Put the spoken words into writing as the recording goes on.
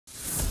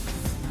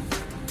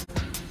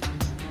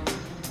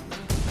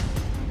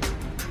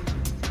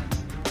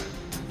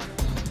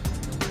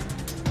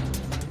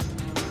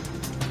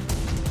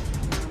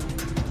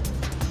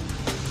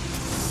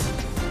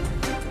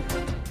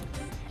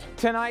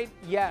Tonight,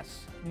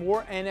 yes,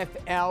 more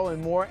NFL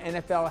and more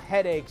NFL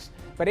headaches.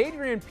 But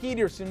Adrian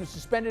Peterson was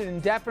suspended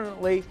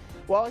indefinitely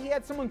while he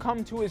had someone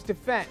come to his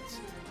defense.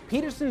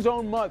 Peterson's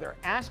own mother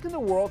asking the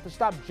world to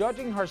stop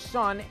judging her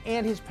son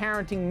and his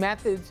parenting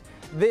methods.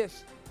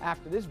 This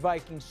after this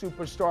Viking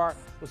superstar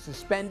was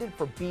suspended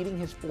for beating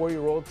his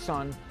 4-year-old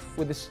son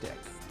with a stick.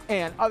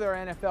 And other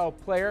NFL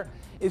player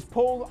is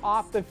pulled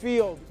off the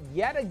field.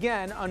 Yet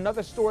again,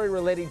 another story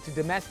relating to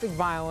domestic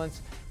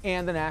violence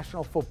and the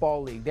National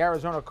Football League. The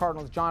Arizona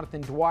Cardinals'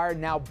 Jonathan Dwyer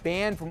now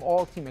banned from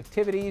all team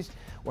activities.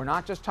 We're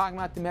not just talking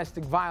about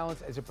domestic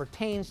violence as it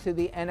pertains to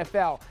the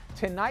NFL.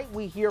 Tonight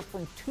we hear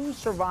from 2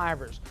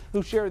 survivors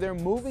who share their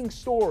moving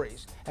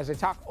stories as they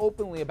talk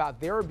openly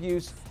about their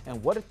abuse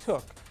and what it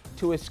took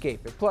to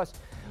escape it. Plus,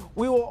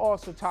 we will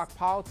also talk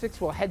politics.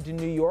 We'll head to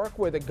New York,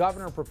 where the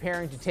governor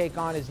preparing to take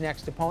on his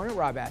next opponent,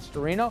 Rob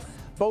Astorino.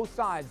 Both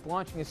sides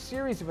launching a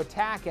series of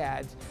attack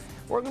ads.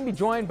 We're going to be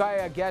joined by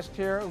a guest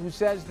here who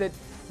says that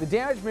the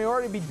damage may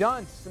already be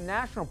done to some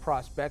national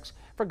prospects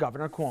for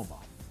Governor Cuomo.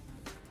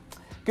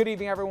 Good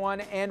evening, everyone,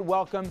 and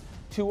welcome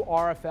to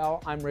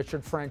RFL. I'm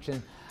Richard French,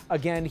 and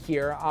again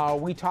here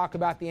we talk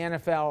about the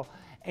NFL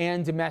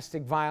and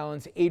domestic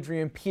violence.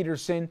 Adrian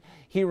Peterson,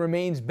 he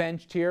remains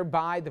benched here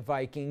by the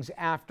Vikings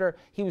after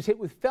he was hit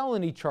with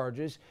felony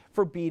charges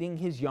for beating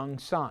his young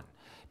son.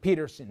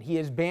 Peterson, he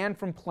is banned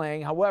from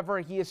playing. However,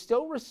 he is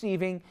still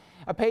receiving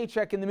a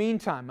paycheck in the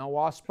meantime. Now,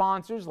 while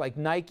sponsors like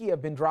Nike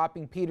have been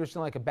dropping Peterson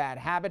like a bad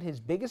habit,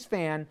 his biggest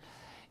fan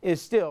is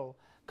still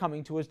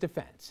coming to his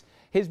defense.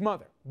 His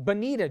mother,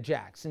 Bonita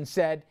Jackson,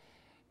 said,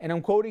 and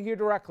I'm quoting here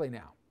directly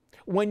now,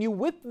 "When you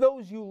with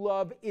those you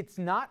love, it's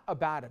not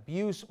about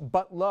abuse,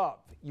 but love.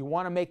 You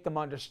want to make them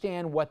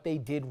understand what they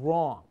did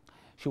wrong."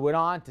 She went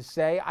on to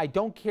say, "I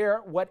don't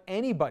care what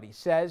anybody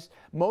says.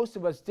 Most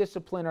of us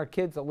discipline our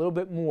kids a little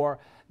bit more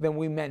than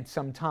we meant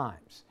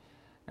sometimes."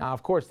 Now,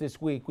 of course,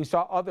 this week we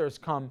saw others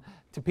come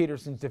to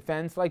Peterson's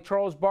defense, like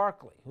Charles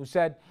Barkley, who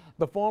said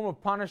the form of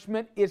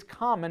punishment is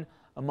common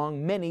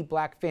among many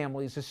black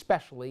families,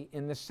 especially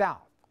in the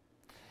South.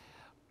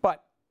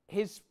 But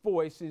his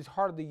voice is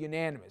hardly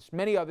unanimous.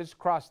 Many others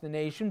across the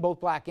nation, both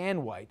black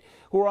and white,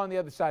 who are on the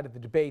other side of the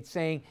debate,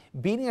 saying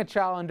beating a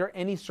child under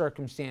any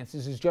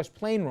circumstances is just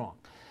plain wrong.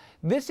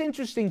 This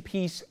interesting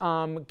piece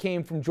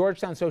came from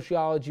Georgetown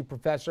sociology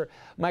professor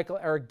Michael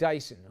Eric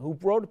Dyson, who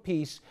wrote a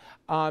piece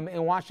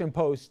in Washington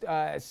Post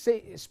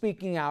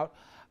speaking out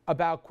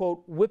about,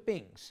 quote,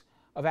 whippings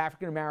of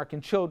African-American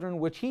children,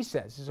 which he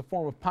says is a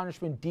form of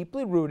punishment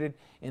deeply rooted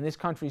in this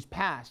country's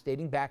past,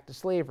 dating back to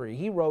slavery.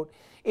 He wrote,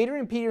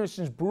 "Adrian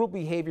Peterson's brutal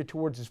behavior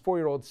towards his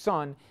 4-year-old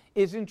son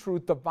is in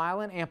truth the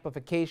violent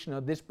amplification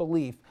of this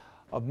belief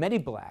of many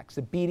blacks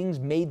that beatings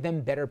made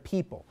them better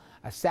people,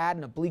 a sad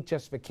and oblique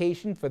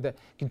justification for the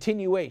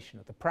continuation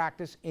of the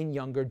practice in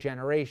younger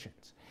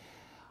generations."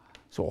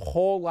 So a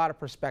whole lot of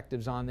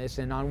perspectives on this,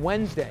 and on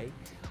Wednesday,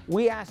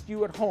 we asked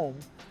you at home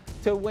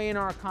to weigh in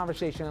on our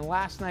conversation, and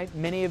last night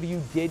many of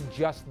you did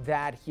just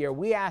that here.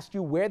 We asked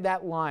you where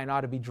that line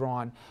ought to be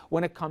drawn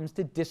when it comes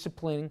to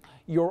disciplining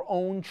your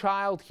own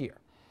child here.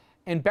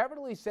 And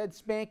Beverly said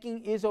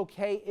spanking is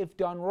okay if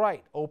done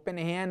right. Open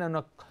hand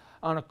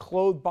on a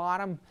clothed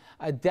bottom,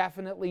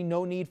 definitely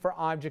no need for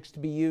objects to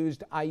be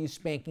used. I use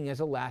spanking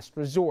as a last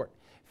resort.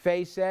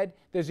 Faye said,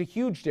 "There's a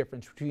huge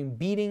difference between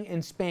beating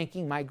and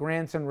spanking. My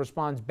grandson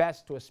responds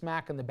best to a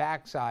smack on the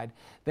backside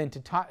than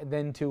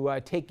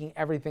to taking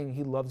everything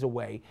he loves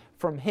away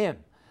from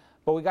him."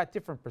 But we got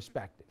different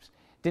perspectives.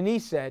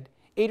 Denise said,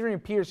 "Adrian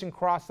Peterson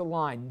crossed the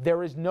line.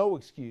 There is no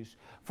excuse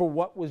for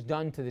what was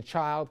done to the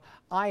child.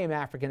 I am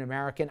African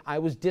American. I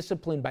was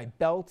disciplined by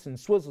belts and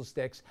swizzle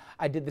sticks.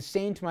 I did the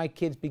same to my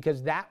kids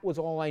because that was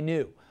all I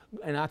knew,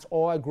 and that's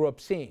all I grew up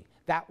seeing.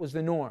 That was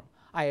the norm.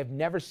 I have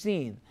never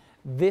seen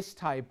this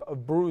type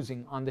of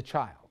bruising on the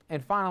child."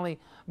 And finally,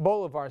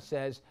 Bolivar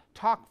says,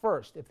 "Talk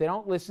first. If they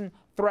don't listen,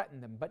 threaten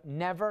them, but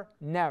never,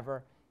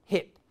 never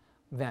hit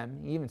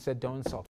them." He even said, "Don't insult them."